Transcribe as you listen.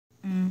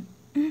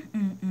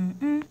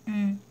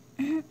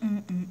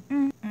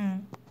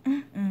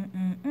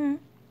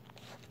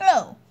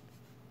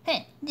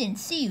didn't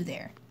see you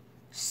there.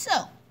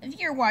 So, if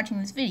you're watching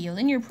this video,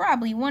 then you're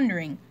probably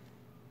wondering,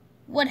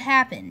 what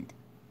happened?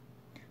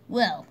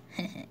 Well,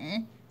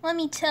 let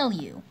me tell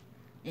you.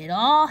 It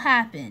all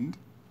happened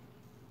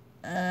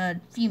a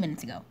few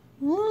minutes ago.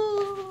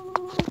 Woo!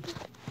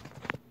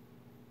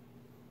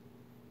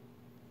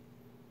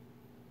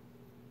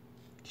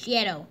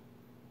 Shadow.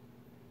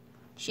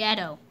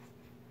 Shadow.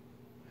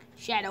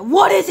 Shadow,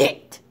 what is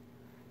it?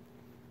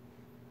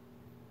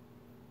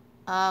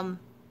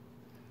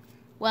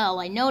 Well,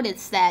 I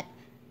noticed that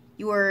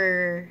you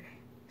were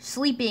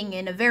sleeping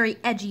in a very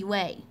edgy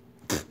way.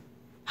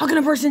 How can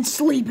a person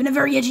sleep in a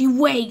very edgy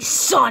way,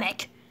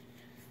 Sonic?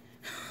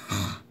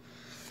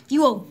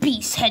 You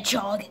obese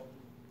hedgehog.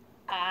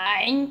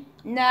 I'm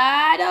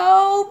not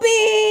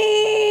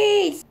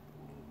obese!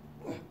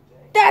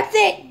 That's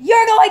it!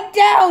 You're going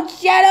down,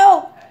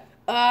 Shadow!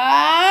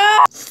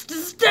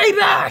 Stay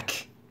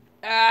back!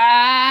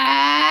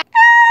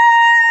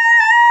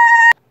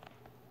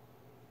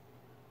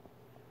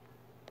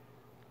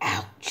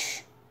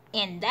 Ouch.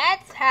 And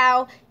that's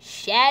how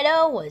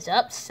Shadow was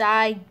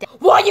upside down.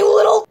 What, you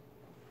little...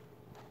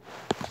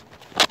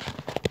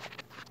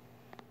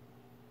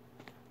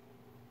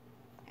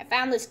 I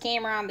found this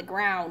camera on the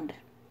ground.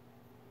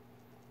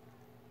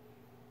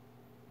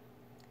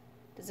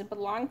 Does it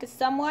belong to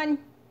someone?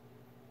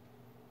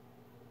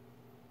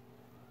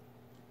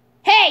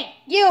 Hey,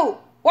 you!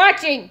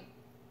 Watching!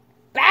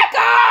 Back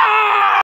off!